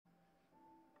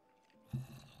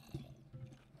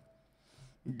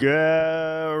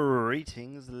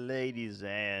Greetings, ladies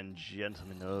and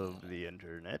gentlemen of the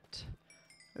internet.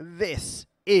 This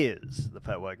is the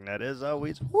TheFatWikingKnight, as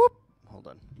always. Whoop! Hold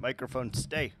on. Microphone,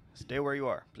 stay. Stay where you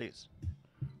are, please.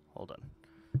 Hold on.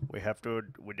 We have to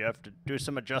do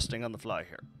some adjusting on the fly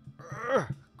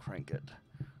here. Crank it.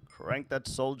 Crank that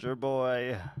soldier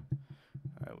boy.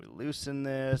 Alright, we loosen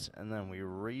this, and then we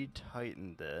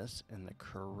retighten this in the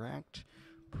correct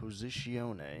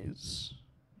posiciones.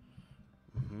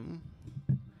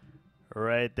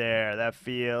 Right there. That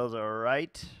feels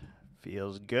alright.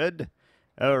 Feels good.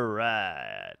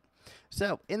 Alright.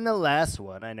 So, in the last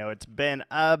one, I know it's been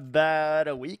about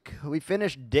a week, we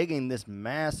finished digging this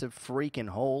massive freaking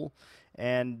hole.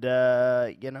 And,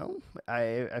 you know,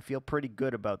 I feel pretty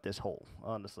good about this hole,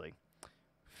 honestly.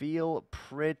 Feel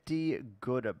pretty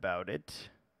good about it.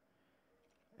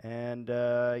 And,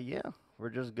 yeah, we're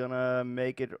just gonna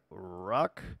make it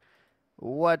rock.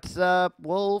 What's up,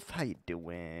 Wolf? How you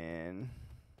doing?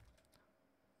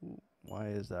 Why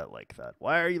is that like that?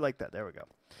 Why are you like that? There we go.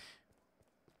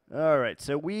 All right,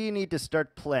 so we need to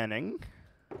start planning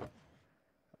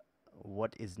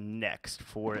what is next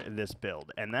for this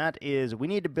build. And that is, we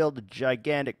need to build a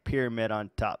gigantic pyramid on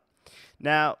top.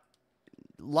 Now,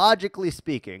 logically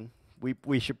speaking,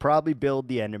 we should probably build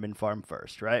the Enderman farm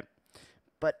first, right?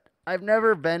 But I've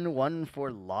never been one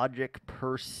for logic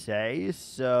per se,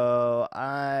 so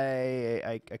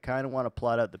I kind of want to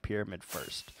plot out the pyramid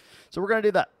first. So we're going to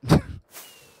do that.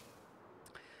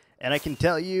 And I can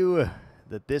tell you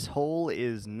that this hole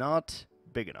is not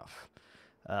big enough.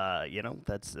 You know,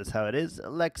 that's how it is.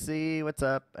 Lexi, what's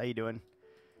up? How you doing?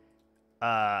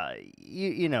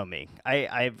 You know me.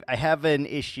 I have an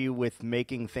issue with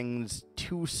making things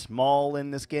too small in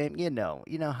this game. You know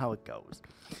how it goes.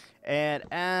 And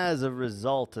as a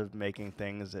result of making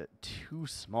things too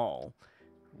small,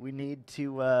 we need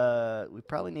to we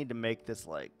probably need to make this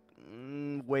like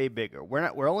way bigger.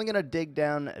 We're only gonna dig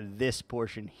down this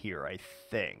portion here, I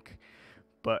think.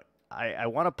 But I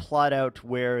want to plot out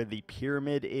where the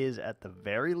pyramid is at the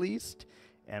very least,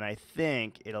 and I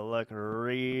think it'll look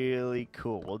really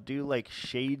cool. We'll do like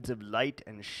shades of light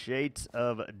and shades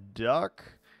of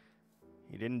dark.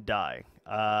 He didn't die.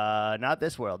 Not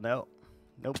this world, no.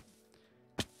 Nope.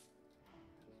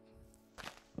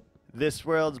 This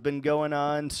world's been going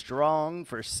on strong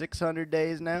for 600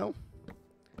 days now.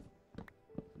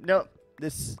 Nope,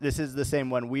 this is the same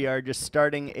one. We are just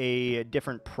starting a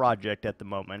different project at the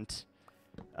moment.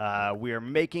 We are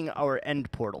making our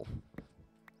end portal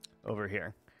over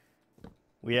here.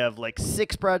 We have like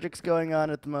 6 projects going on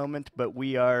at the moment, but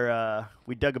we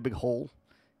dug a big hole.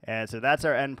 And so that's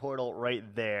our end portal right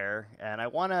there. And I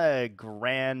want a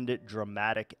grand,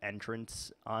 dramatic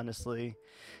entrance, honestly.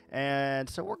 And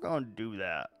so we're going to do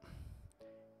that.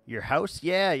 Your house?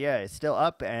 Yeah, it's still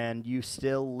up, and you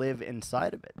still live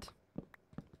inside of it.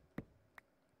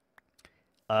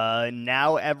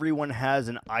 Now everyone has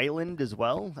an island as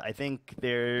well. I think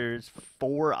there's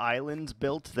 4 islands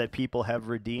built that people have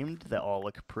redeemed that all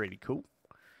look pretty cool.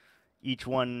 Each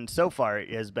one so far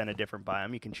has been a different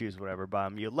biome. You can choose whatever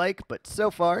biome you like, but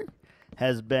so far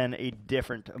has been a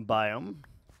different biome.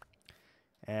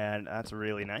 And that's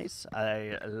really nice.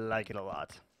 I like it a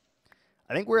lot.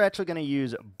 I think we're actually going to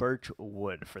use birch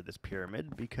wood for this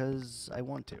pyramid because I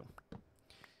want to.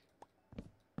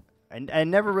 I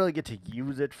never really get to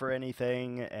use it for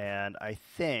anything, and I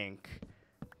think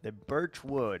that birch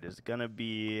wood is going to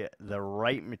be the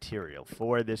right material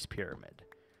for this pyramid.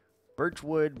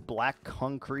 Birchwood, black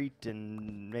concrete,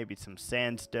 and maybe some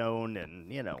sandstone,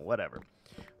 and, you know, whatever.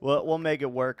 We'll make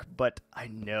it work, but I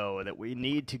know that we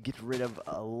need to get rid of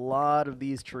a lot of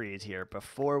these trees here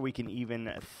before we can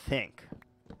even think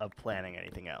of planning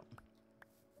anything out.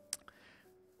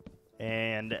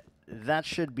 And that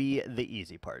should be the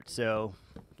easy part. So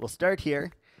we'll start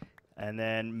here. And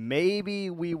then maybe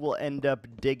we will end up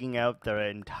digging out the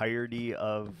entirety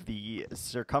of the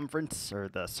circumference or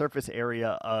the surface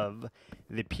area of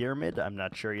the pyramid. I'm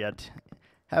not sure yet.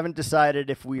 Haven't decided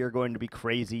if we are going to be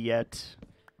crazy yet,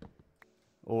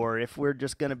 or if we're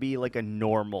just going to be like a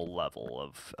normal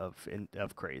level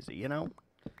of crazy, you know?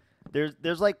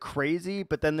 There's like crazy,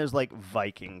 but then there's like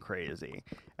Viking crazy.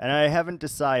 And I haven't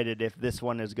decided if this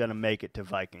one is going to make it to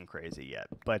Viking crazy yet.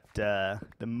 But the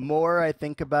more I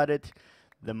think about it,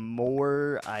 the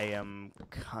more I am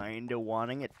kind of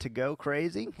wanting it to go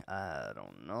crazy. I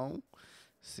don't know.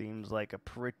 Seems like a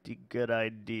pretty good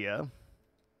idea.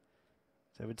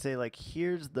 So I would say like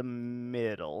here's the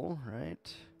middle,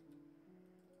 right?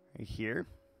 Right here.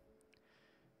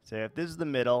 So if this is the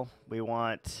middle, we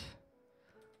want...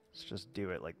 Let's just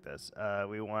do it like this.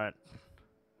 We want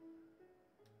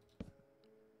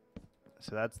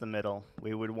So that's the middle.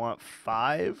 We would want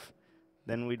 5.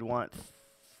 Then we'd want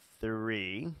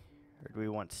 3. Or do we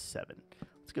want 7?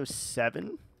 Let's go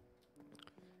 7.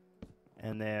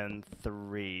 And then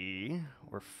 3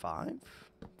 or 5?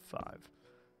 5.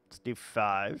 Let's do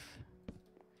 5.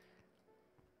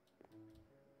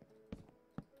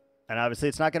 And obviously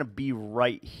it's not going to be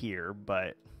right here,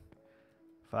 but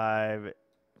 5,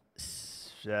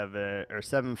 7, or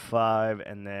 7, 5,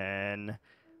 and then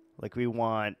like we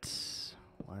want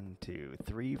 1, 2,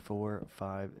 3, 4,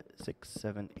 5, 6,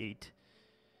 7, 8,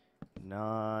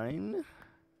 9,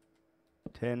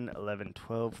 10, 11,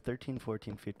 12, 13,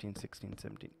 14, 15, 16,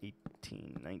 17,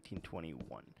 18, 19,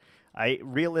 21.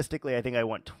 Realistically, I think I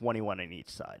want 21 on each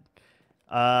side.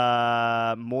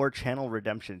 More channel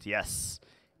redemptions, yes.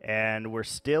 And we're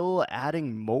still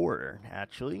adding more,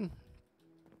 actually.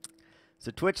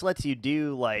 So Twitch lets you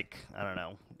do, like, I don't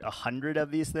know, 100 of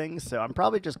these things. So I'm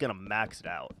probably just going to max it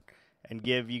out and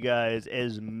give you guys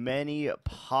as many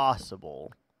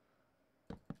possible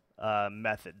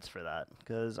methods for that,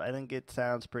 because I think it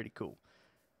sounds pretty cool.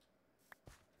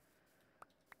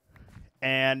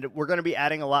 And we're going to be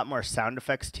adding a lot more sound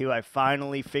effects too. I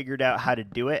finally figured out how to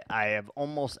do it. I have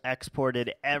almost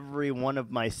exported every one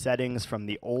of my settings from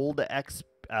the old OBS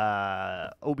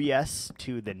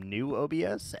to the new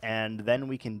OBS, and then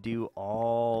we can do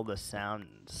all the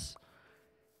sounds.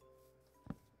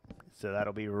 So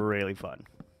that'll be really fun.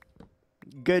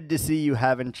 Good to see you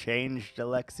haven't changed,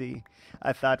 Alexi.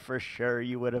 I thought for sure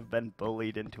you would have been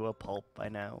bullied into a pulp by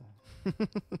now.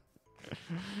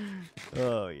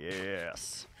 Oh,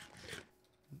 yes.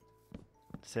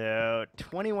 So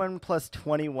 21 plus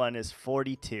 21 is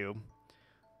 42.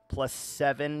 Plus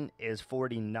 7 is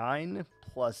 49.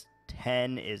 Plus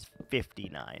 10 is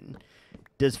 59.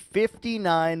 Does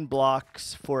 59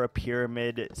 blocks for a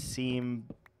pyramid seem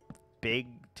big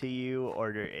to you,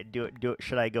 or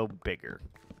should I go bigger?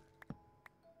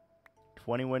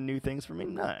 21 new things for me?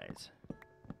 Nice.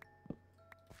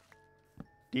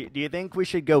 Do you think we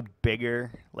should go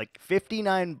bigger? Like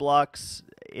 59 blocks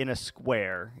in a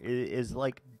square is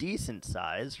like decent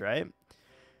size, right?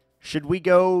 Should we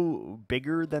go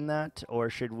bigger than that, or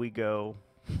should we go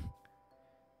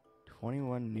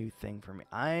 21 new thing for me?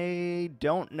 I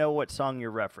don't know what song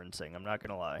you're referencing. I'm not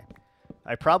going to lie.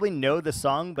 I probably know the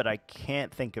song, but I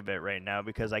can't think of it right now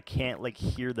because I can't like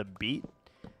hear the beat.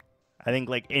 I think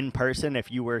like in person, if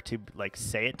you were to like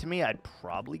say it to me, I'd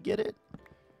probably get it.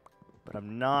 But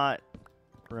I'm not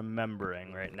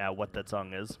remembering right now what that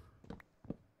song is.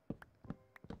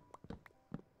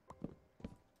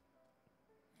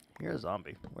 You're a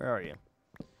zombie. Where are you?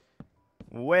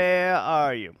 Where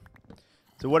are you?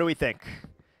 So what do we think?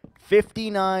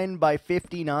 59 by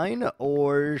 59,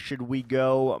 or should we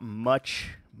go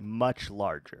much, much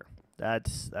larger?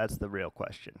 That's the real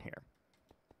question here.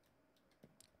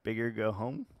 Bigger, go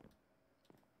home.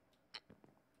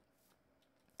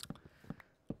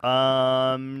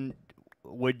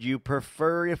 Would you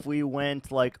prefer if we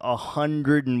went like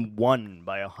 101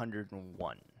 by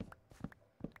 101?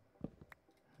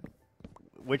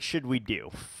 Which should we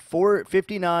do?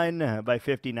 59 by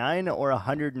 59 or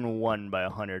 101 by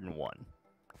 101?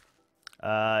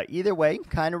 Either way,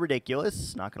 kind of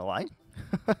ridiculous, not gonna lie.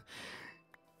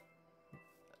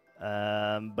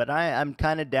 But I'm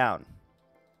kind of down.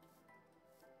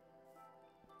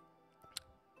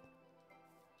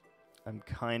 I'm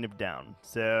kind of down.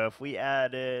 So if we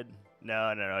added...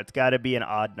 No, it's got to be an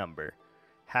odd number.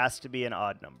 Has to be an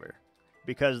odd number.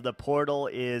 Because the portal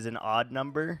is an odd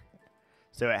number,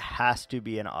 so it has to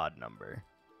be an odd number.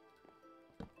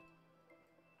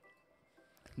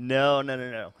 No.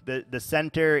 The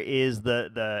center is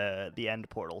the end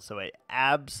portal, so it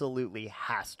absolutely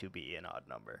has to be an odd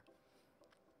number.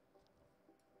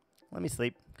 Let me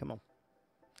sleep. Come on.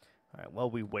 All right, while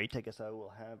we wait, I guess I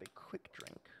will have a quick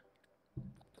drink.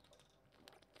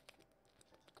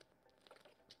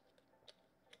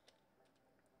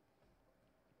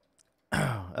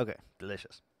 Okay,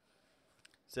 delicious.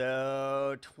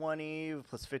 So 20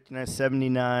 plus 59 is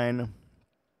 79.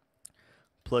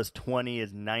 Plus 20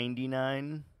 is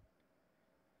 99.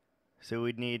 So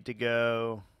we'd need to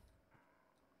go...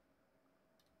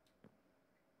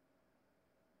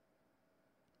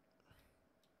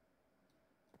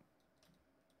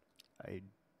 I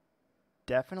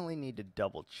definitely need to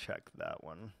double check that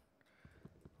one.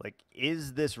 Like,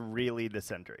 is this really the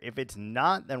center? If it's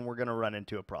not, then we're going to run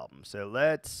into a problem. So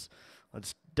let's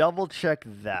double check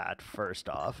that first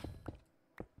off.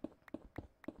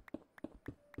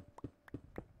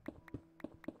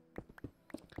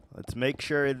 Let's make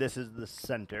sure this is the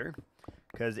center,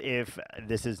 because if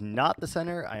this is not the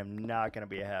center, I am not going to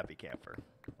be a happy camper.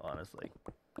 honestly.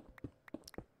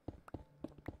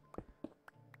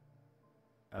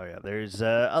 Oh yeah, there's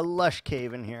a lush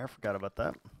cave in here. I forgot about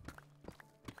that.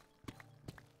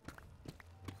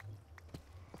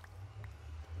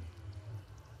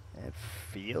 It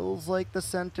feels like the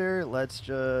center. Let's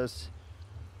just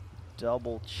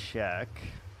double check.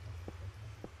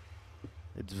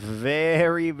 It's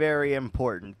very, very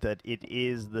important that it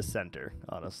is the center,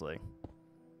 honestly.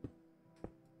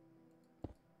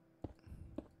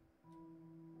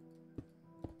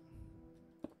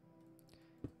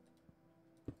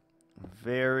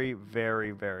 Very,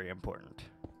 very, very important.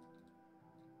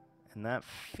 And that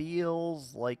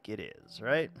feels like it is,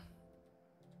 right?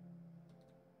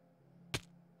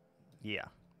 Yeah,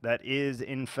 that is,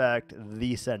 in fact,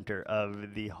 the center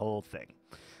of the whole thing.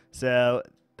 So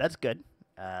that's good.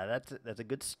 That's a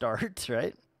good start,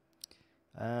 right?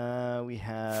 We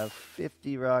have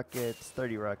 50 rockets,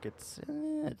 30 rockets.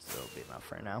 It'll be enough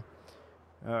for now.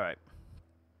 All right.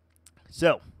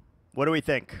 So, what do we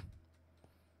think?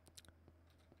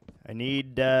 I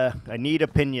need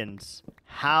opinions.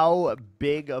 How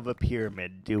big of a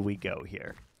pyramid do we go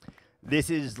here? This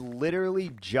is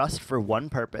literally just for one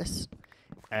purpose,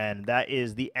 and that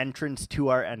is the entrance to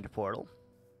our end portal.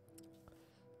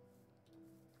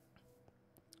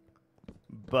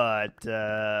 But,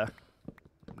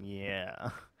 yeah.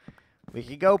 We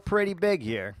could go pretty big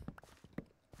here.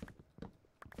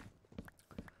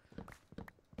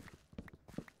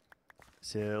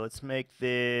 So let's make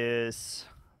this...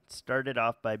 Start it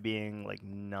off by being like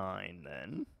 9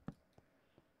 then.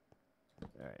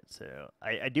 Alright, so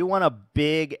I do want a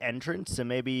big entrance, so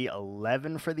maybe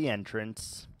 11 for the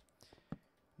entrance.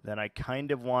 Then I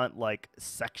kind of want like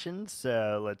sections,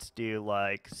 so let's do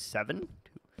like 7, 2,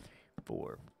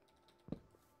 4,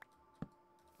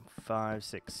 5,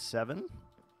 6, 7.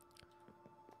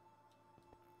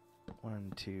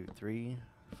 1, 2, 3,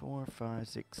 4, 5,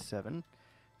 6, 7.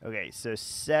 Okay, so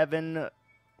 7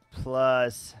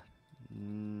 plus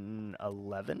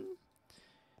 11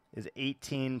 is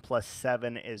 18 plus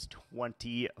 7 is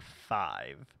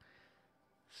 25.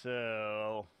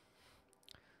 So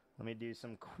let me do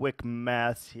some quick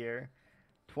maths here.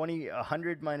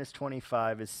 100 minus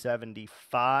 25 is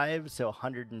 75. So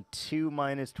 102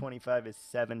 minus 25 is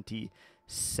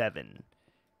 77.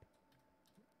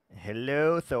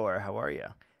 Hello, Thor. How are you?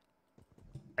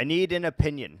 I need an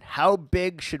opinion. How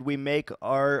big should we make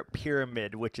our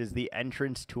pyramid, which is the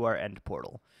entrance to our end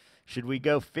portal? Should we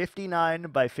go 59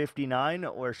 by 59,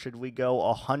 or should we go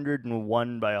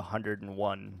 101 by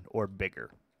 101 or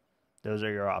bigger? Those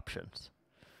are your options.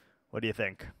 What do you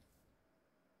think?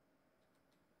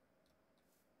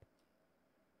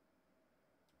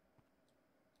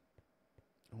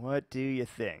 What do you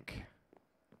think?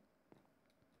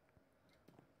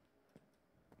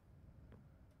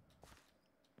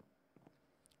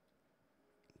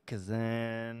 Because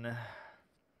then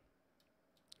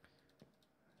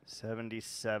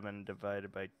 77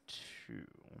 divided by 2.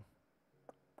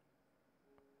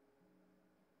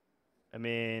 I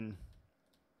mean,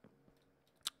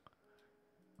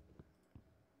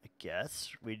 I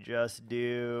guess we just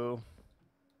do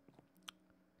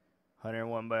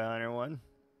 101 by 101.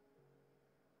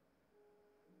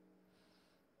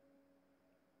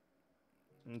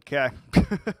 Okay.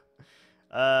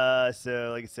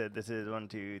 So like I said, this is 1,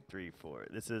 2, 3, 4.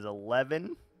 This is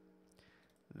 11.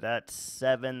 That's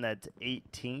 7. That's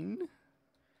 18.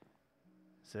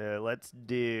 So let's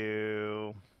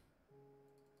do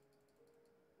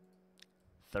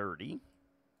 30.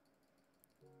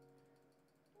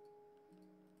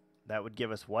 That would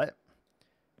give us what?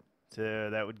 So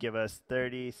that would give us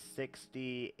 30,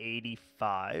 60,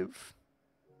 85.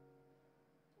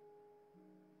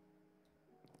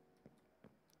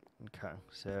 Okay,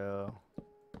 so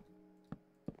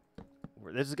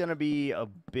this is going to be a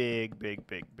big, big,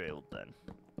 big build then.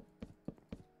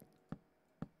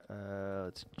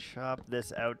 Let's chop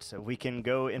this out so we can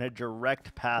go in a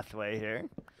direct pathway here.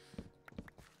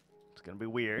 It's going to be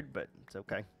weird, but it's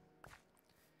okay.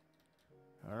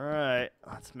 All right,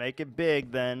 let's make it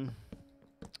big then.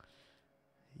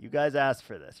 You guys asked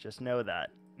for this, just know that.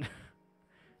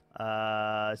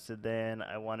 So then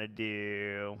I want to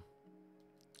do...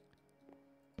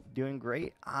 Doing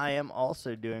great. I am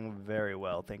also doing very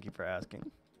well. Thank you for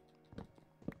asking.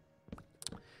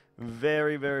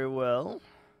 Very, very well.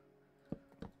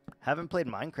 Haven't played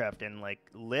Minecraft in like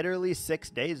literally 6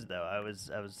 days though. I was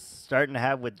starting to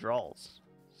have withdrawals.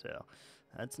 So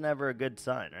that's never a good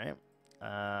sign, right?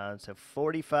 So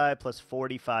 45 plus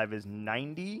 45 is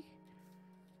 90.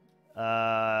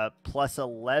 Plus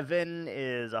 11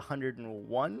 is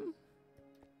 101.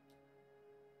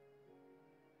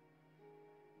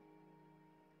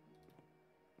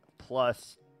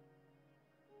 plus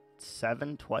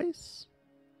 7 twice?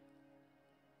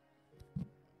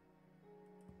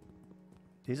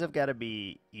 These have got to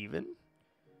be even.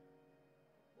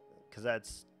 Because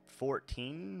that's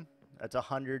 14. That's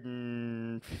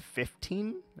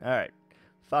 115. All right.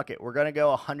 Fuck it. We're going to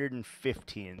go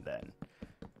 115 then.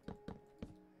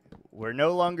 We're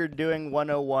no longer doing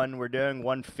 101. We're doing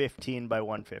 115 by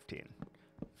 115.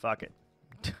 Fuck it.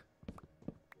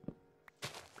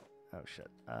 Oh, shit.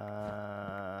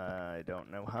 I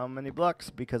don't know how many blocks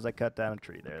because I cut down a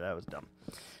tree there. That was dumb.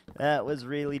 That was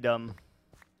really dumb.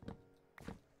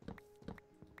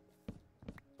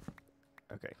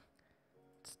 Okay.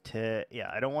 Yeah,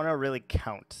 I don't want to really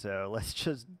count, so let's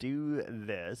just do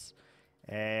this.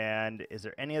 And is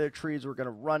there any other trees we're going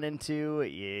to run into?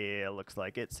 Yeah, looks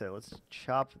like it. So let's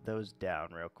chop those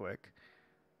down real quick.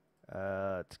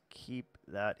 Let's keep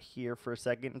that here for a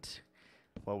second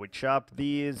while we chop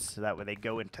these, so that way they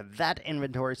go into that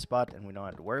inventory spot and we don't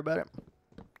have to worry about it.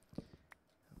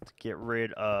 Let's get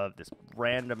rid of this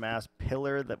random ass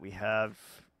pillar that we have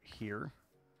here.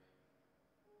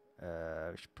 We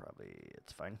should probably,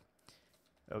 it's fine.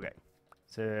 Okay.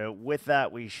 So with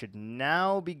that, we should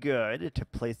now be good to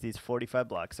place these 45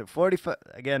 blocks. So 45,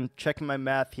 again, checking my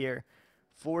math here.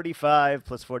 45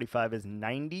 plus 45 is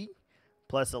 90.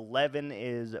 Plus 11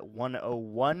 is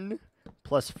 101.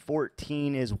 Plus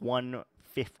 14 is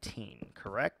 115,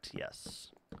 correct?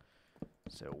 Yes.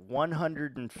 So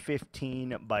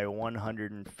 115 by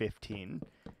 115.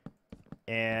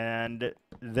 And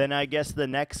then I guess the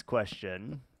next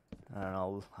question, and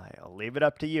I'll leave it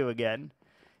up to you again,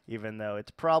 even though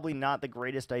it's probably not the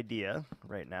greatest idea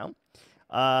right now.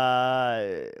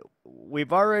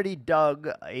 We've already dug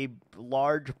a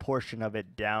large portion of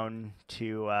it down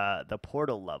to the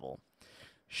portal level.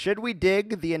 Should we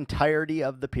dig the entirety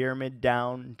of the pyramid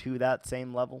down to that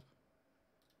same level?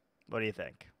 What do you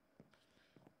think?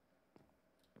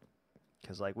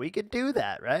 Because, like, we could do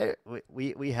that, right?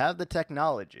 We have the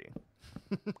technology.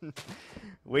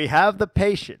 We have the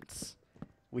patience.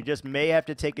 We just may have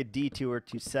to take a detour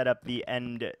to set up the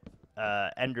ender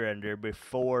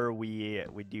before we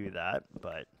do that,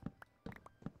 but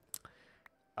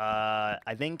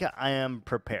I think I am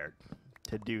prepared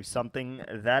to do something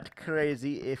that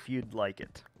crazy if you'd like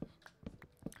it.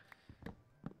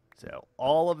 So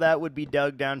all of that would be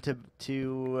dug down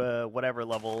to whatever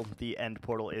level the end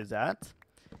portal is at,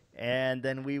 and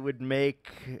then we would make,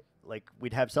 like,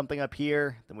 we'd have something up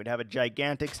here, then we'd have a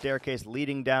gigantic staircase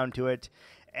leading down to it.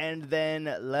 And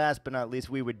then, last but not least,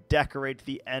 we would decorate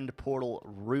the end portal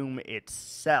room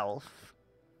itself.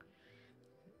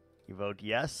 You vote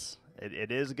yes.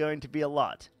 It is going to be a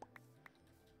lot.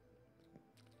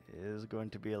 It is going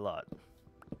to be a lot.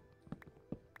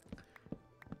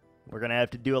 We're going to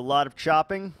have to do a lot of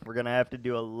chopping. We're going to have to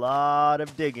do a lot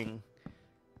of digging.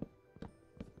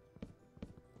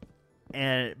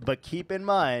 But keep in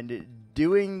mind,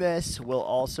 doing this will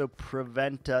also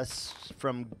prevent us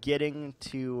from getting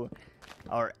to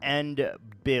our end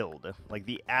build, like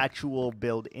the actual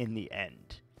build in the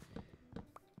end.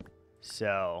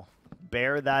 So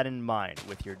bear that in mind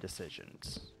with your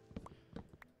decisions.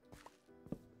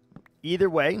 Either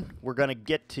way, we're going to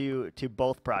get to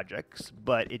both projects,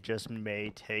 but it just may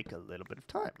take a little bit of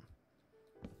time.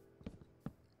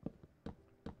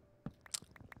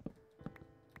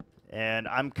 And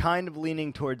I'm kind of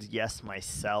leaning towards yes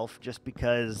myself, just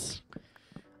because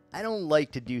I don't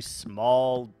like to do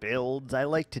small builds. I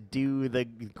like to do the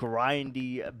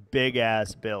grindy,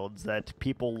 big-ass builds that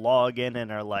people log in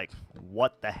and are like,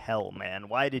 what the hell, man?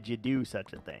 Why did you do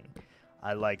such a thing?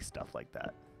 I like stuff like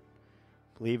that.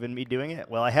 Believe in me doing it?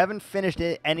 Well, I haven't finished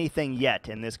anything yet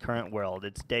in this current world.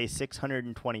 It's day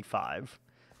 625.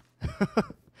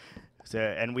 So,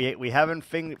 and we haven't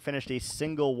finished a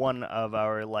single one of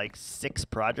our, like, 6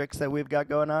 projects that we've got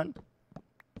going on.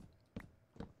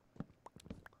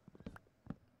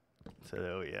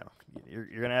 So, yeah, you're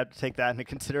going to have to take that into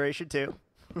consideration, too.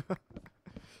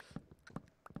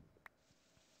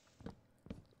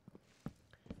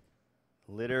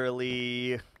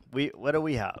 Literally, what do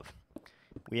we have?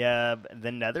 We have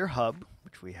the Nether Hub,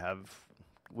 which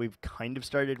we've kind of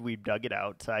started. We've dug it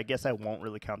out, so I guess I won't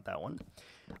really count that one.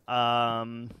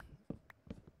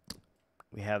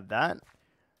 We have that.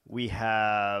 We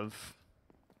have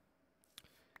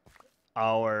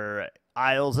our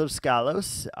Isles of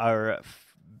Scalos, our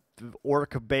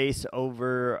orc base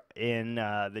over in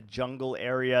the jungle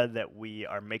area that we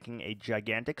are making a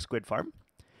gigantic squid farm.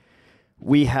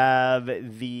 We have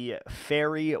the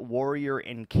Fairy Warrior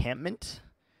encampment.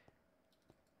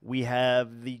 We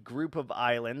have the group of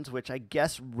islands, which I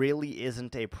guess really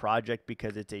isn't a project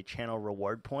because it's a channel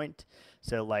reward point.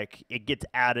 So, like, it gets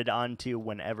added onto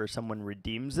whenever someone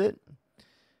redeems it.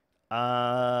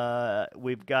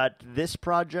 We've got this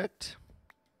project,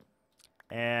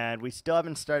 and we still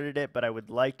haven't started it, but I would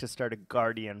like to start a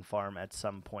guardian farm at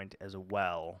some point as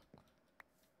well.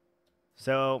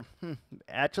 So,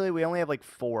 actually, we only have like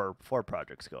four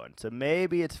projects going. So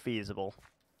maybe it's feasible.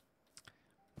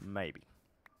 Maybe.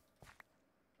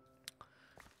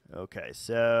 Okay,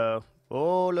 so...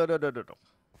 Oh, no.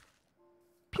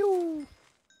 Pew!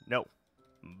 No.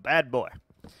 Bad boy.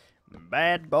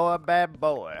 Bad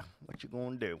boy. What you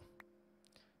gonna do?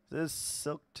 Is this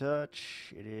Silk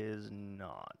Touch? It is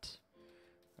not.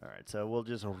 Alright, so we'll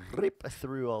just rip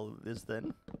through all of this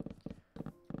then.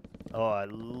 Oh, I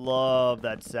love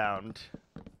that sound.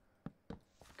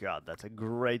 God, that's a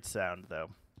great sound,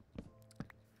 though.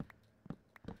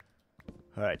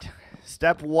 Alright,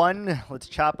 step one, let's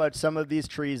chop out some of these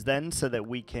trees then so that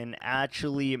we can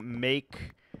actually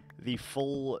make the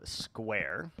full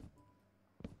square.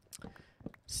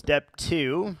 Step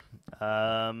two,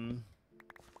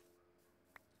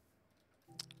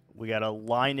 we gotta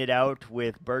line it out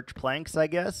with birch planks, I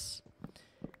guess.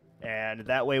 And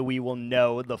that way we will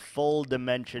know the full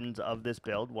dimensions of this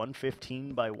build,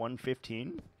 115 by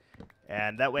 115.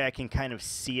 And that way I can kind of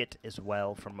see it as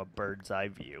well from a bird's eye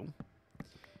view.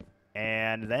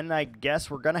 And then I guess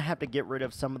we're going to have to get rid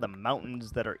of some of the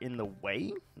mountains that are in the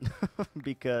way,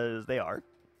 because they are.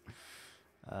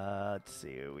 Let's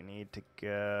see, we need to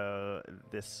go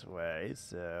this way,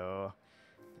 so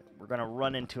we're going to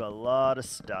run into a lot of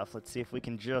stuff. Let's see if we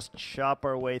can just chop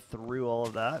our way through all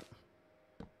of that.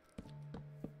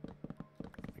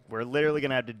 We're literally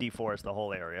going to have to deforest the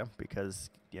whole area, because,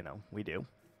 you know, we do.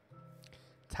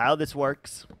 It's how this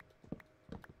works.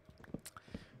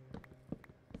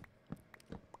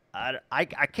 I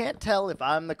can't tell if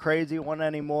I'm the crazy one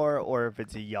anymore or if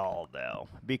it's y'all, though,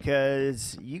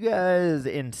 because you guys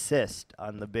insist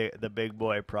on the big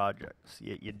boy projects.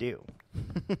 You do.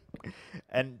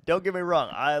 And don't get me wrong,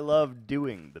 I love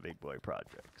doing the big boy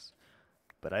projects,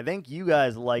 but I think you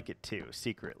guys like it too,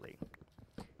 secretly.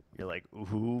 You're like,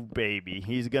 ooh, baby,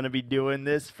 he's going to be doing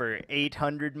this for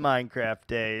 800 Minecraft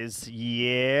days.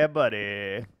 Yeah,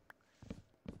 buddy.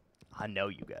 I know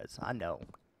you guys. I know.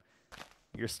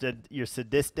 You're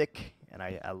sadistic, and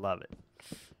I love it.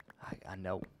 I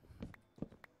know.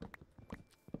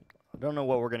 I don't know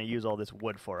what we're going to use all this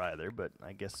wood for either, but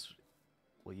I guess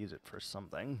we'll use it for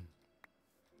something.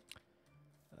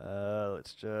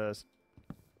 Let's just...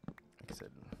 Like I said,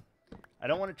 I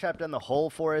don't want to chop down the whole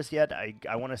forest yet.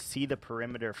 I want to see the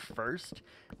perimeter first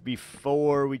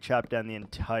before we chop down the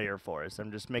entire forest.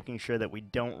 I'm just making sure that we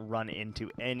don't run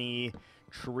into any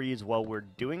trees while we're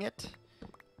doing it.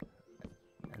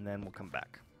 And then we'll come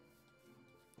back.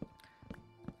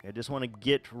 I just want to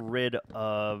get rid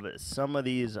of some of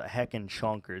these heckin'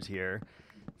 chonkers here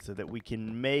so that we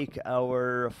can make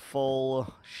our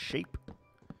full shape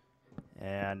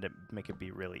and make it be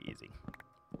really easy.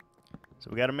 So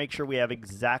we got to make sure we have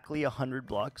exactly 100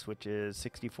 blocks, which is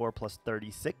 64 plus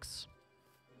 36.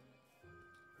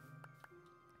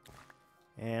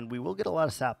 And we will get a lot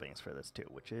of saplings for this too,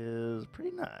 which is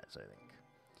pretty nice, I think.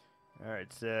 All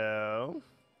right, so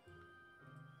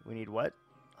we need what?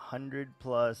 100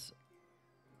 plus,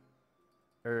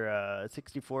 or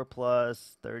 64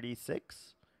 plus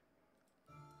 36?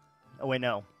 Oh, wait,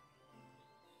 no.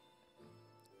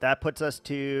 That puts us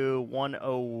to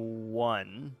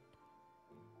 101.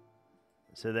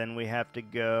 So then we have to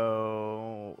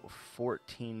go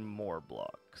 14 more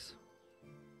blocks.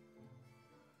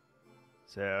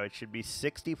 So it should be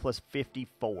 60 plus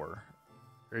 54.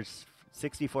 Or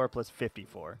 64 plus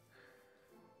 54.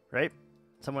 Right?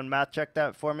 Someone math check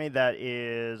that for me. That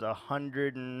is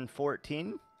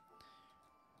 114.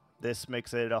 This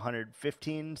makes it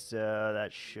 115, so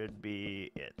that should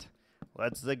be it.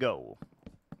 Let's go.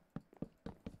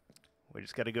 We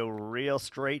just got to go real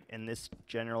straight in this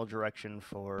general direction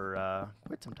for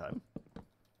quite some time.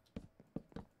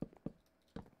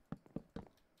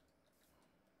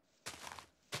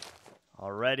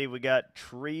 Alrighty, we got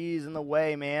trees in the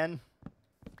way, man.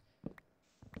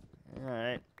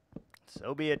 Alright.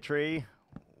 So be it, tree.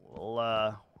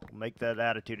 We'll make that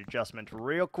attitude adjustment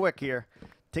real quick here.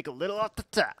 Take a little off the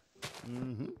top.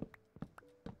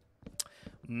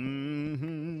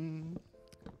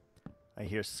 I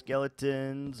hear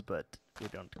skeletons, but we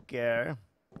don't care.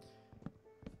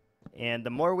 And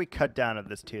the more we cut down of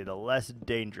this too, the less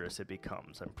dangerous it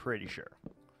becomes, I'm pretty sure.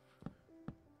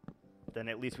 then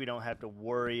at least we don't have to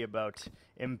worry about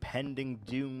impending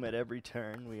doom at every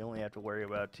turn. We only have to worry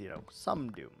about, you know, some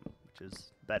doom, which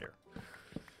is better.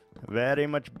 Very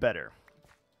much better.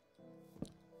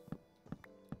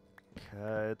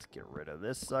 Okay, let's get rid of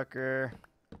this sucker.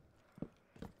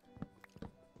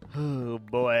 Oh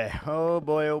boy, oh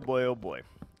boy, oh boy, oh boy.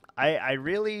 I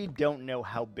really don't know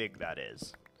how big that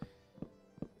is.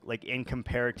 Like, in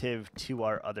comparative to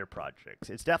our other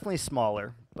projects. It's definitely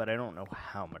smaller, but I don't know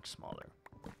how much smaller.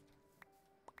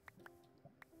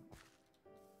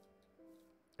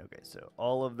 Okay, so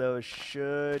all of those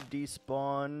should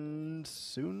despawn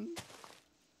soon.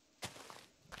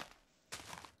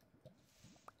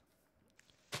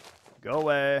 Go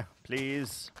away,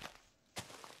 please.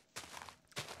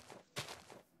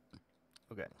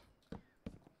 Okay.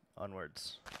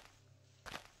 Onwards.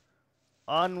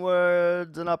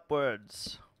 Onwards and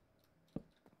upwards.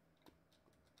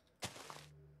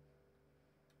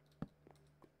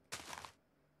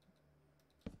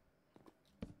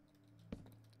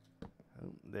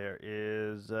 Oh, there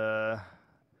is a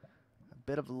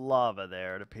bit of lava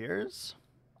there, it appears.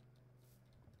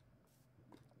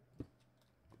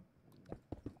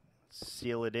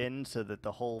 Seal it in so that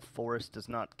the whole forest does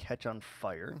not catch on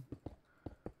fire.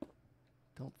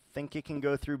 Don't think it can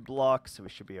go through blocks, so we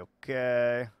should be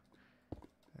okay.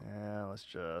 Let's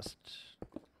just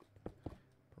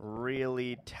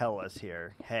really tell us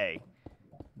here. Hey,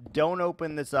 don't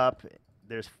open this up.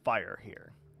 There's fire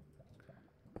here.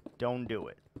 Don't do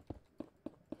it.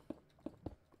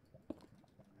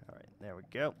 All right, there we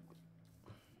go.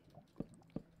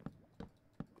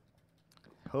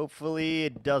 Hopefully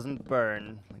it doesn't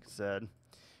burn, like I said.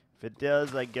 If it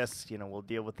does, I guess, you know, we'll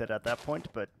deal with it at that point,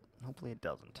 but hopefully it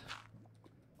doesn't.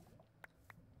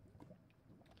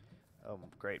 Oh,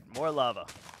 great. More lava.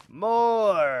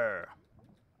 More!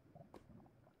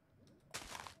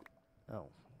 Oh,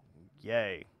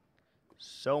 yay.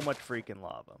 So much freaking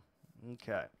lava.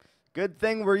 Okay. Good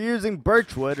thing we're using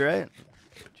birchwood, right?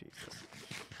 Jesus.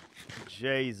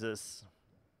 Jesus.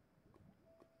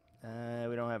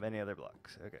 We don't have any other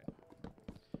blocks. Okay.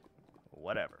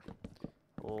 Whatever.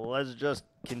 Let's just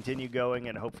continue going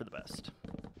and hope for the best.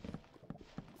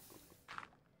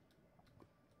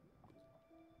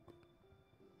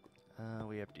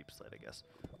 We have deep slate, I guess.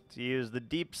 Let's use the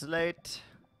deep slate.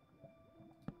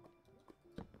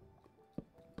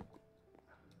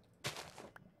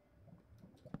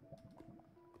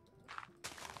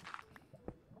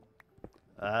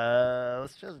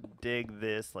 Let's just dig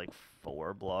this like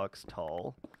 4 blocks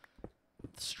tall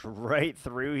straight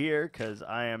through here, because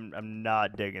I'm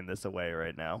not digging this away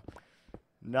right now.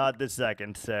 Not this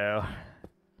second, so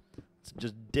let's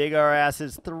just dig our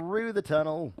asses through the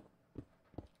tunnel.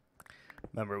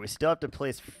 Remember, we still have to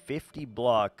place 50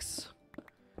 blocks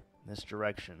in this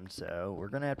direction, so we're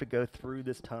going to have to go through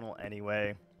this tunnel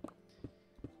anyway.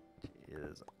 It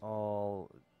is all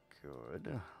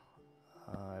good.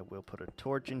 I will put a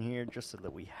torch in here just so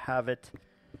that we have it.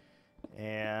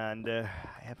 And I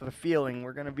have a feeling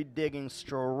we're going to be digging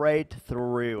straight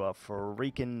through a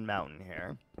freaking mountain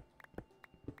here.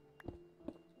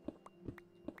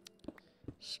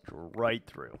 Straight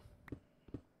through.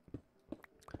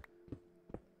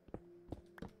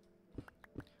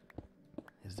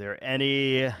 Is there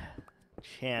any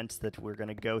chance that we're going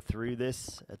to go through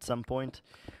this at some point?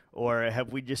 Or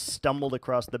have we just stumbled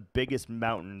across the biggest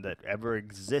mountain that ever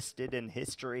existed in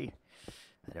history?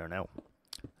 I don't know.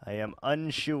 I am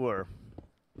unsure.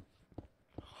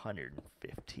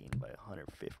 115 by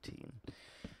 115.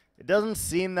 It doesn't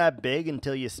seem that big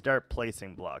until you start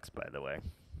placing blocks, by the way.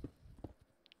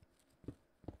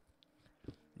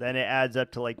 Then it adds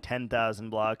up to like 10,000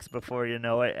 blocks before you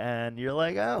know it, and you're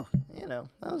like, oh, you know,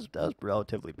 that was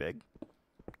relatively big.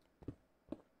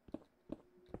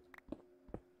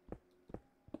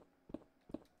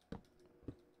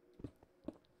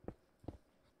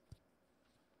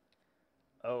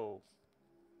 Oh,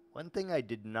 one thing I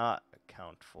did not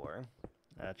account for,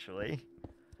 actually.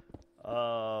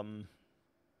 Oh,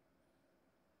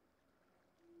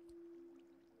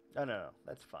 no,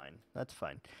 that's fine. That's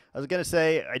fine. I was going to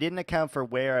say, I didn't account for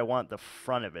where I want the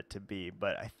front of it to be,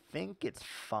 but I think it's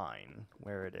fine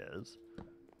where it is.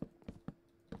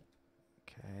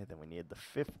 Okay, then we need the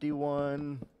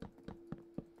 51.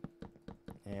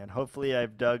 And hopefully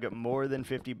I've dug more than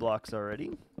 50 blocks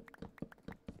already.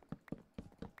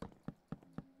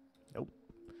 Nope.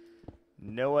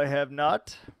 No, I have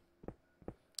not.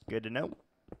 Good to know.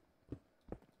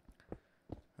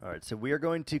 Alright, so we are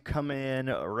going to come in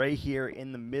right here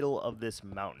in the middle of this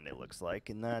mountain, it looks like,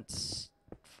 and that's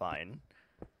fine.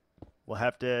 We'll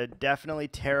have to definitely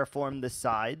terraform the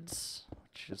sides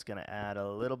which is going to add a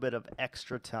little bit of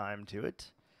extra time to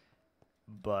it,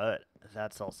 but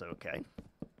that's also okay.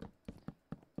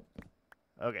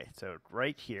 Okay, so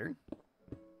right here.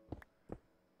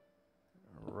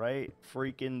 Right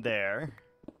freaking there.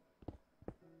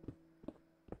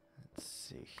 Let's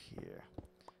see here.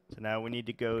 So now we need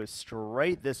to go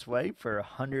straight this way for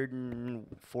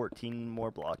 114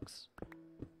 more blocks.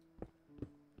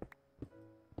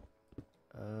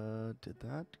 Did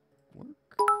that work?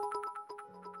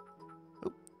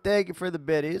 Oh, thank you for the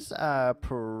biddies. I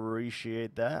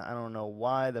appreciate that. I don't know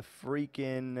why the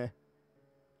freaking...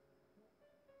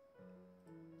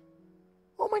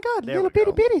 Oh my god, There little we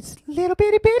bitty go. bitties, little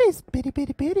bitty bitties, bitty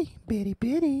bitty bitty, bitty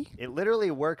bitty. It literally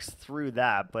works through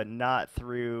that, but not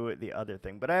through the other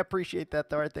thing. But I appreciate that,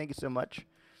 Thor. Thank you so much.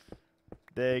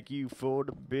 Thank you for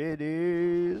the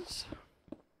biddies.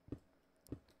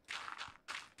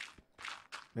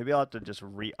 Maybe I'll have to just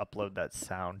re-upload that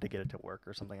sound to get it to work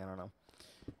or something. I don't know.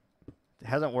 It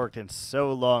hasn't worked in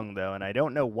so long, though, and I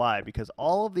don't know why, because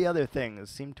all of the other things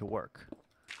seem to work.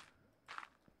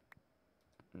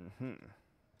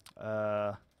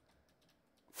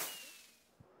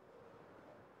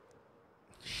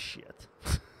 Shit.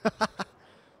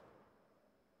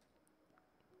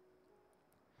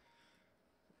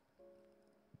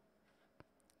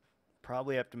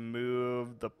 Probably have to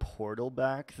move the portal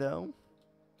back, though,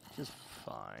 which is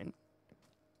fine.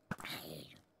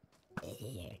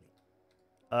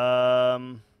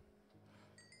 I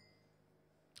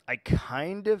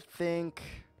kind of think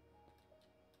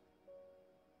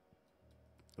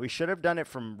we should have done it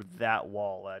from that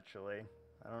wall, actually.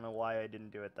 I don't know why I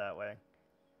didn't do it that way.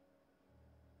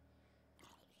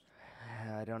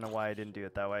 I don't know why I didn't do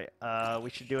it that way. We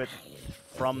should do it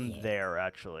from there,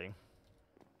 actually.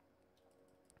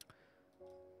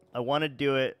 I want to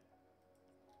do it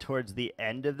towards the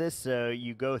end of this, so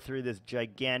you go through this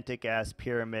gigantic-ass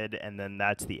pyramid, and then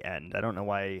that's the end. I don't know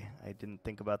why I didn't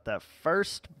think about that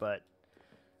first, but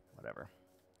whatever.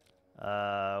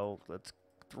 Let's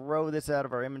throw this out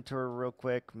of our inventory real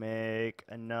quick. Make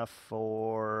enough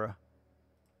for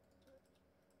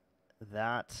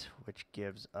that, which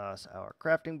gives us our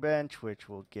crafting bench, which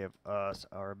will give us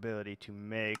our ability to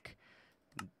make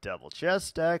double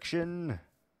chest action.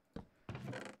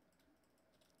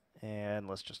 And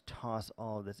let's just toss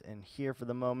all of this in here for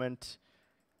the moment.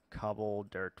 Cobble,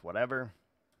 dirt, whatever.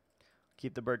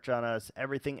 Keep the birch on us.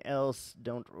 Everything else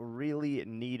don't really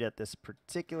need at this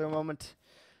particular moment.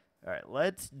 All right,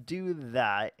 let's do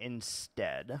that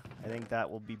instead. I think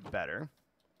that will be better.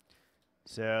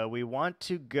 So we want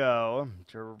to go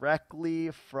directly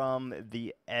from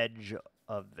the edge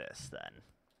of this then.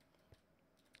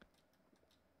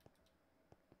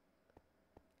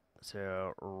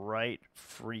 So right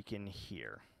freaking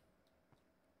here.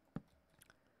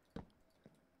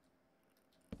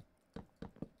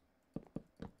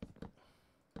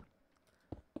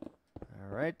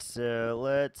 All right, so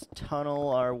let's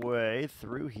tunnel our way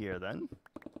through here then.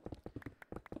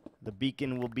 The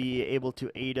beacon will be able to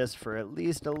aid us for at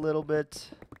least a little bit.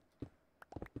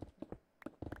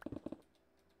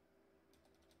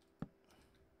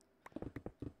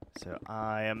 So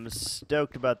I am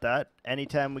stoked about that.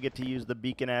 Anytime we get to use the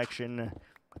beacon action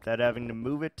without having to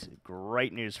move it,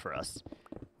 great news for us.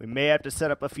 We may have to set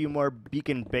up a few more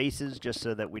beacon bases just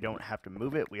so that we don't have to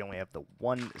move it. We only have the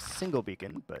one single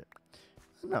beacon, but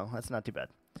no, that's not too bad.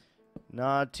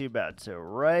 Not too bad. So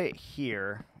right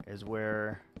here is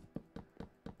where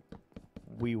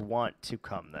we want to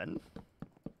come then.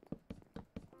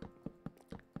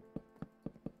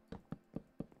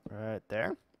 Right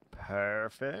there.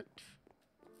 Perfect.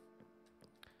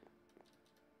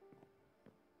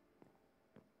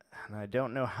 And I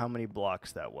don't know how many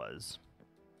blocks that was.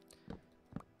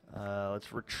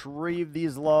 Let's retrieve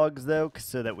these logs, though,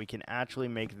 so that we can actually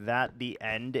make that the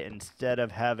end instead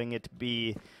of having it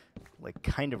be, like,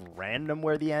 kind of random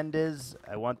where the end is.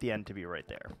 I want the end to be right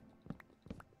there.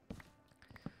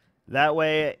 That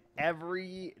way,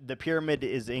 the pyramid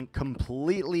is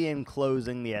completely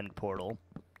enclosing the end portal.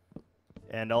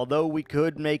 And although we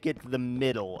could make it the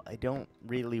middle, I don't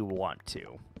really want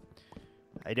to.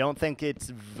 I don't think it's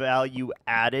value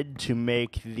added to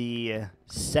make the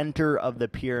center of the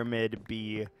pyramid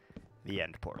be the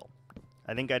end portal.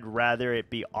 I think I'd rather it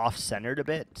be off-centered a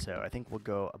bit, so I think we'll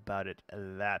go about it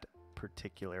that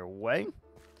particular way.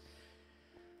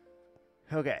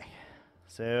 Okay,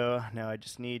 so now I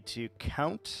just need to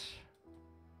count.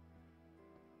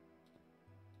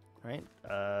 Right?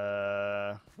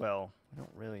 Well, we don't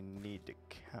really need to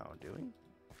count, do we?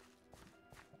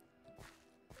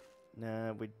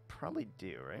 Nah, we probably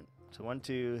do, right? So 1,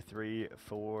 2, 3,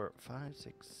 4, 5,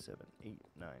 6, 7, 8,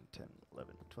 9, 10,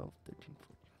 11, 12, 13,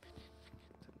 14,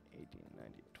 18,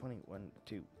 19, 20, 1,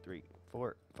 2, 3,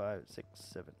 4, 5, 6,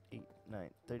 7, 8, 9,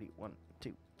 30, 1,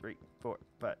 2, 3, 4,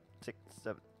 5, 6,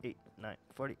 7, 8, 9,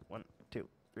 40, 1, 2,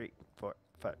 3, 4,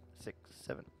 5, 6,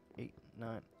 7, 8,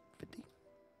 9, 50.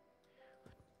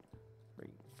 3,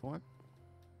 4.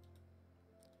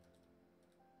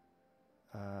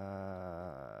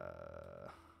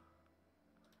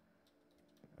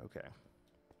 Okay.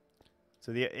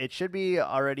 So it should be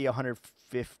already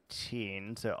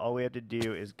 115. So all we have to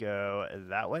do is go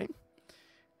that way.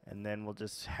 And then we'll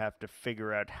just have to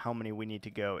figure out how many we need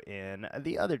to go in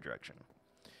the other direction.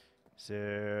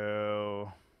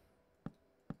 So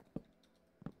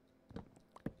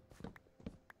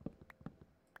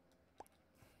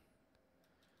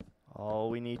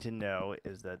all we need to know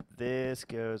is that this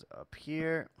goes up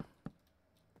here.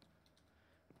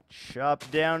 Chop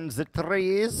down the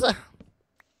trees.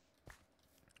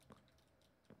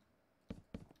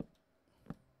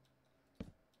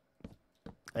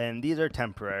 And these are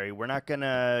temporary. We're not going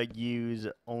to use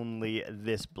only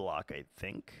this block, I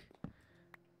think.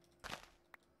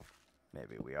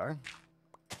 Maybe we are.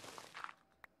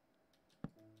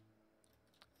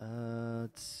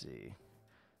 Let's see.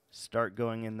 Start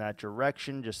going in that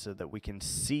direction just so that we can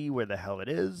see where the hell it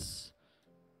is.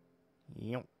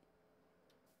 Yep.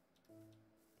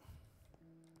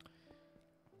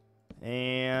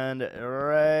 And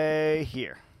right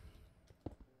here.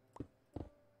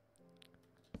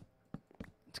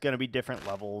 It's going to be different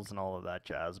levels and all of that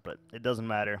jazz, but it doesn't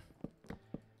matter.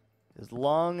 As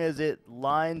long as it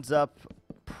lines up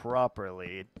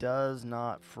properly, it does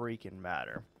not freaking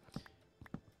matter.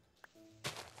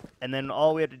 And then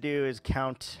all we have to do is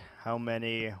count how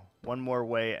many, one more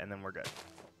way, and then we're good.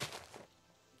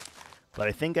 But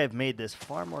I think I've made this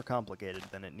far more complicated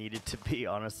than it needed to be,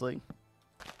 honestly.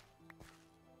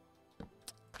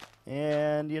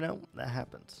 And, you know, that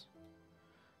happens.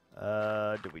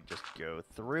 Do we just go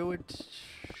through it?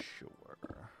 Sure.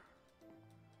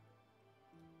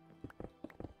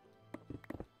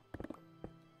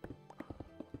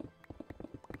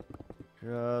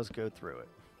 Just go through it.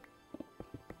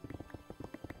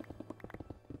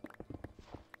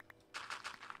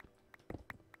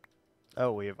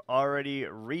 Oh, we have already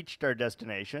reached our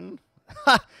destination.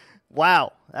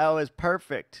 Wow, that was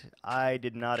perfect. I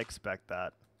did not expect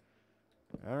that.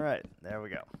 All right, there we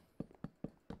go.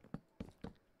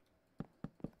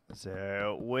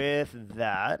 So with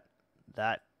that,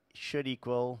 that should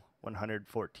equal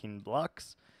 114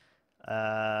 blocks.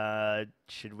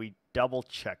 Should we double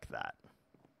check that?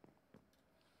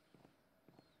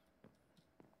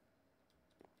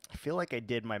 I feel like I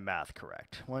did my math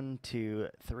correct. 1, 2,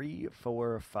 3,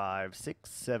 4, 5, 6,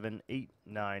 7, 8,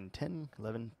 9, 10,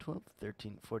 11, 12,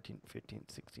 13, 14, 15,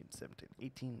 16, 17,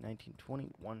 18, 19,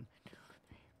 20, 1, 2,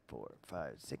 3, 4,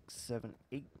 5, 6, 7,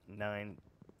 8, 9,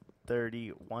 30,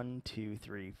 1, 2,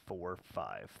 3, 4,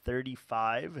 5.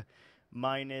 35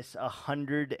 minus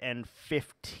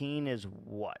 115 is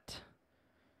what?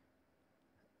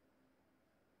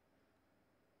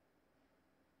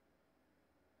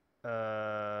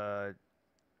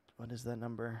 What is that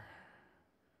number?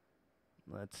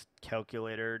 Let's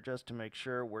calculator just to make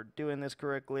sure we're doing this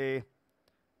correctly.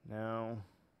 No.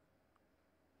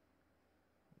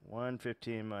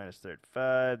 115 minus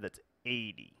 35, that's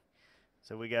 80.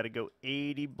 So we got to go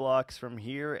 80 blocks from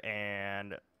here,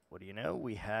 and what do you know?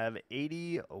 We have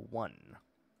 81.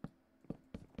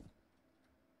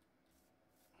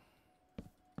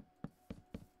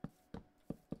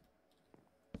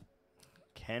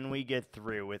 Can we get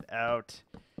through without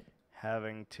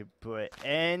having to put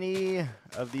any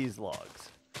of these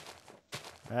logs?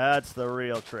 That's the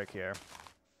real trick here.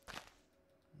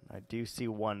 I do see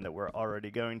one that we're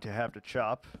already going to have to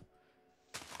chop.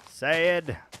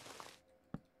 Sayed.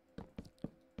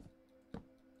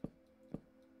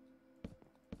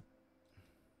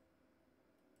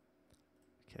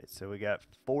 Okay, so we got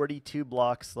 42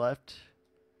 blocks left.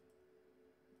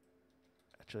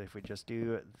 Actually, if we just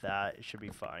do that, it should be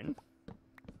fine. All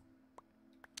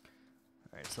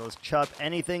right, so let's chop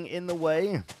anything in the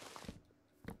way.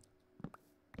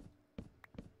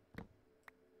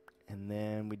 And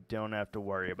then we don't have to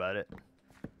worry about it.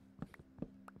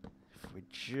 If we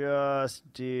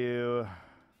just do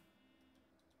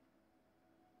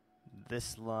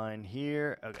this line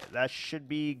here, okay, that should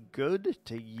be good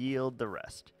to yield the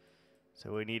rest.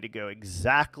 So we need to go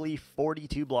exactly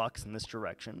 42 blocks in this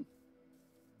direction.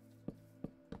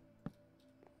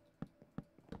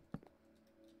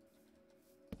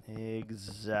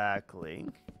 Exactly.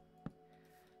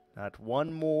 Not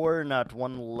one more, not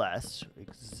one less.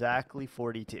 Exactly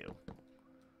 42.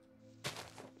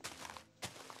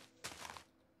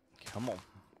 Come on.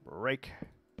 Break.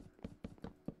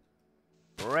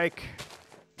 Break.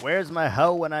 Where's my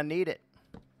hoe when I need it?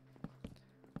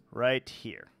 Right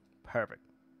here. Perfect.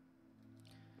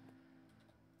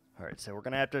 Alright, so we're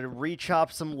going to have to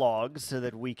re-chop some logs so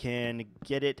that we can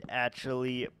get it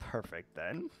actually perfect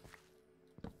then.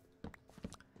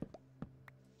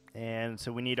 And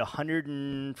so we need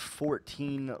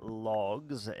 114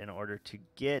 logs in order to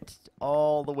get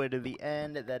all the way to the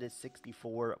end. That is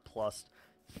 64 plus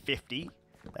 50.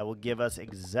 That will give us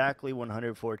exactly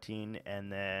 114, and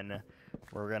then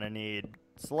we're going to need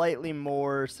slightly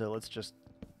more, so let's just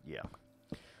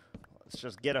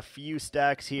get a few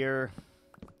stacks here.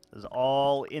 This is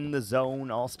all in the zone,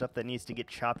 all stuff that needs to get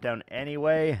chopped down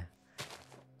anyway.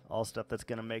 All stuff that's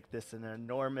going to make this an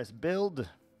enormous build.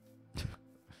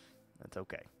 That's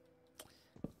okay.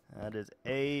 That is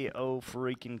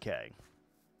A-O-freaking-K.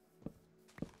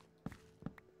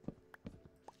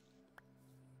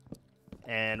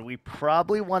 And we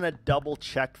probably want to double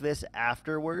check this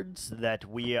afterwards that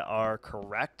we are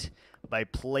correct by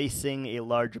placing a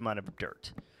large amount of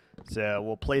dirt. So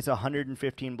we'll place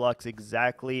 115 blocks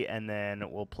exactly, and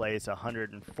then we'll place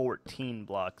 114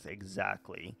 blocks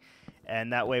exactly.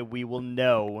 And that way we will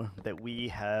know that we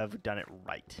have done it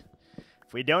right.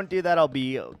 If we don't do that, I'll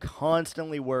be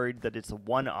constantly worried that it's a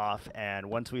one-off, and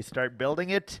once we start building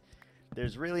it,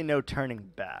 there's really no turning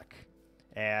back.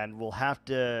 And we'll have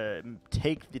to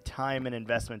take the time and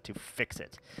investment to fix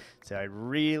it. So I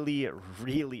really,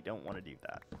 really don't want to do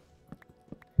that.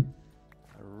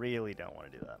 I really don't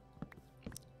want to do that.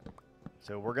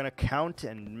 So we're going to count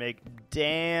and make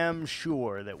damn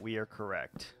sure that we are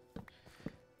correct.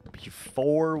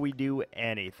 Before we do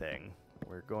anything,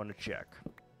 we're going to check.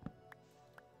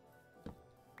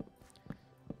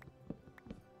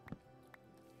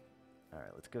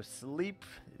 Alright, let's go sleep.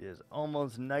 It is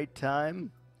almost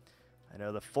nighttime. I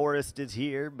know the forest is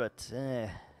here, but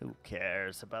who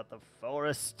cares about the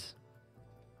forest?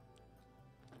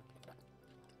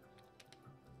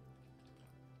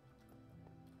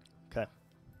 Okay.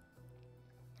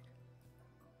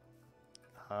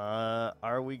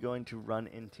 Are we going to run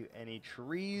into any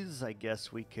trees? I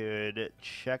guess we could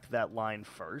check that line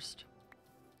first.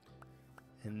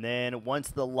 And then once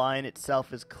the line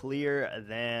itself is clear,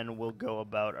 then we'll go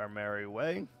about our merry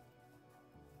way.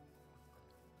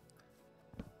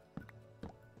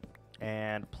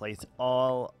 And place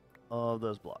all of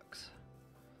those blocks.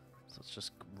 So let's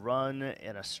just run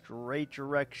in a straight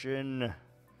direction.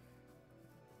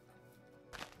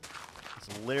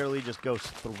 Let's literally just go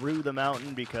through the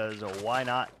mountain because why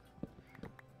not?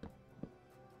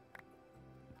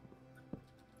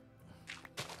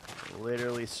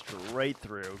 Literally straight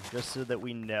through, just so that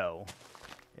we know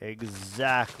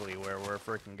exactly where we're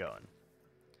freaking going.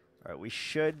 Alright, we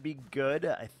should be good.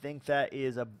 I think that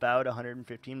is about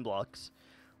 115 blocks.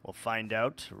 We'll find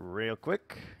out real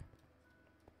quick.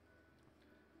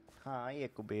 Hi,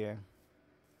 Icklebeer.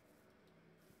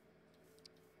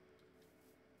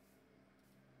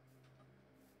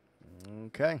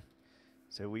 Okay.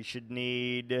 So we should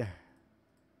need...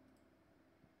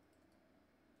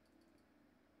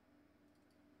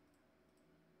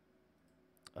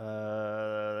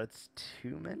 that's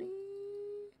too many?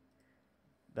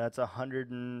 That's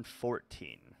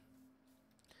 114.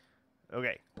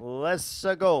 Okay, let's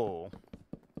go.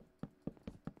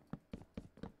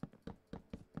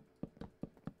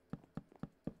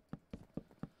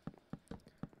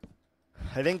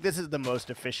 I think this is the most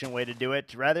efficient way to do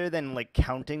it. Rather than like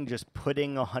counting, just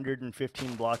putting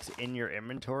 115 blocks in your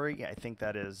inventory, I think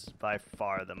that is by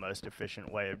far the most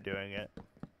efficient way of doing it.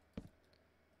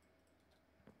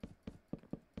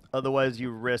 Otherwise,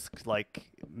 you risk,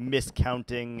 like,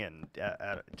 miscounting, and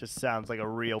it just sounds like a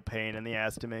real pain in the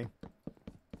ass to me.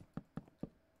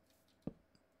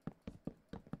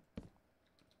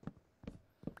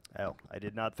 Oh, I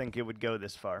did not think it would go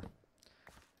this far.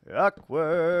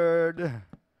 Awkward!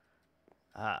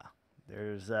 Ah,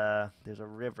 there's a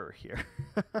river here.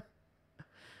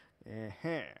 I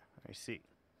see.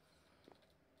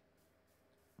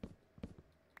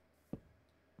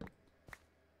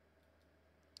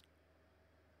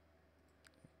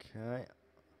 Okay.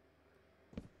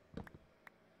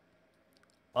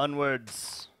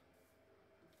 Onwards.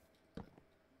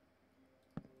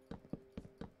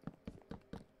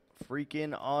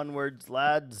 Freaking onwards,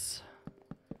 lads.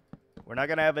 We're not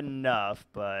gonna have enough,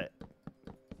 but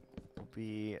we'll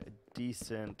be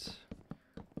decent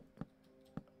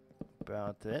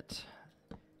about it.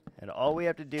 And all we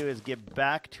have to do is get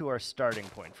back to our starting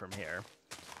point from here,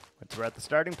 Once we're at the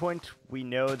starting point, we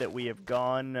know that we have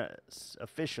gone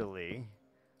officially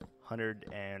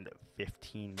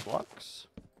 115 blocks.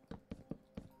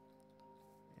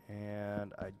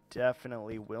 And I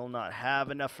definitely will not have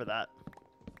enough for that.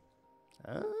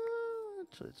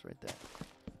 Actually, it's right there.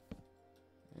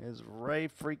 It is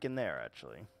right freaking there,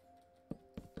 actually.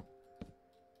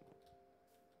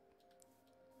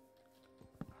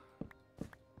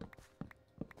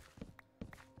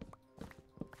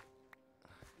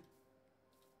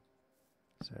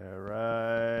 So,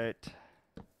 right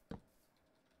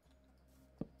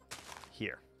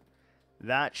here.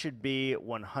 That should be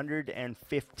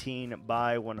 115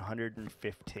 by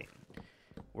 115.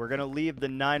 We're going to leave the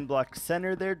 9-block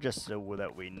center there just so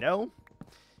that we know.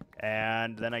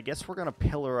 And then I guess we're going to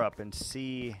pillar up and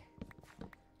see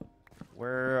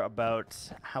where about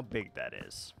how big that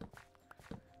is.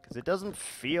 Because it doesn't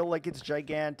feel like it's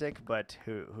gigantic, but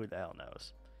who the hell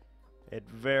knows? It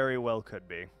very well could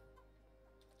be.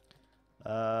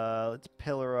 Let's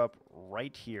pillar up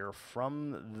right here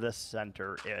from the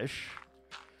center-ish.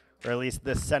 Or at least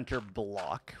the center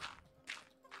block.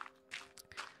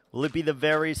 Will it be the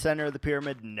very center of the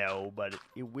pyramid? No, but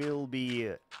it will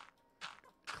be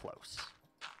close.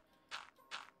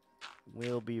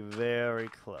 Will be very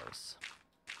close.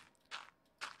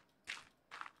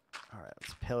 Alright,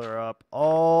 let's pillar up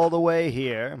all the way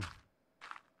here.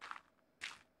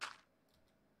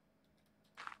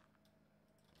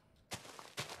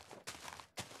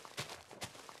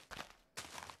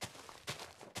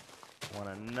 Want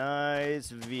a nice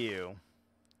view.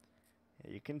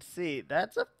 You can see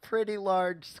that's a pretty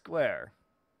large square.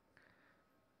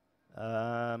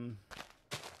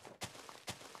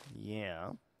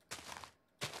 Yeah.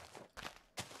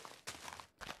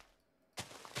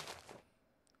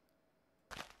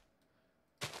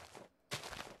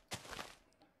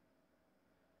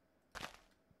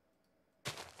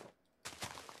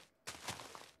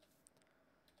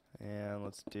 And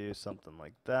let's do something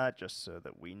like that just so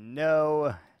that we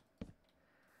know.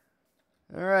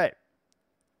 All right.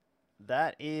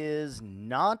 That is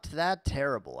not that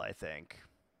terrible, I think.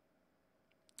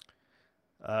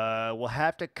 We'll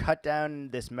have to cut down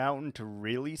this mountain to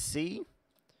really see.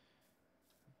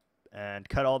 And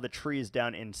cut all the trees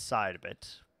down inside of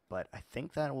it. But I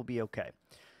think that will be okay.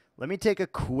 Let me take a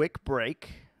quick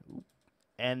break.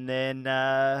 And then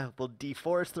we'll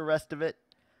deforest the rest of it.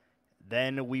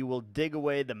 Then we will dig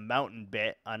away the mountain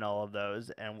bit on all of those,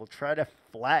 and we'll try to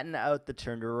flatten out the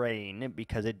terrain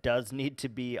because it does need to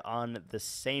be on the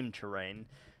same terrain.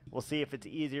 We'll see if it's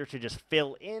easier to just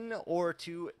fill in or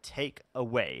to take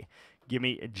away. Give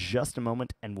me just a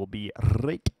moment, and we'll be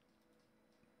right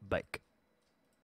back.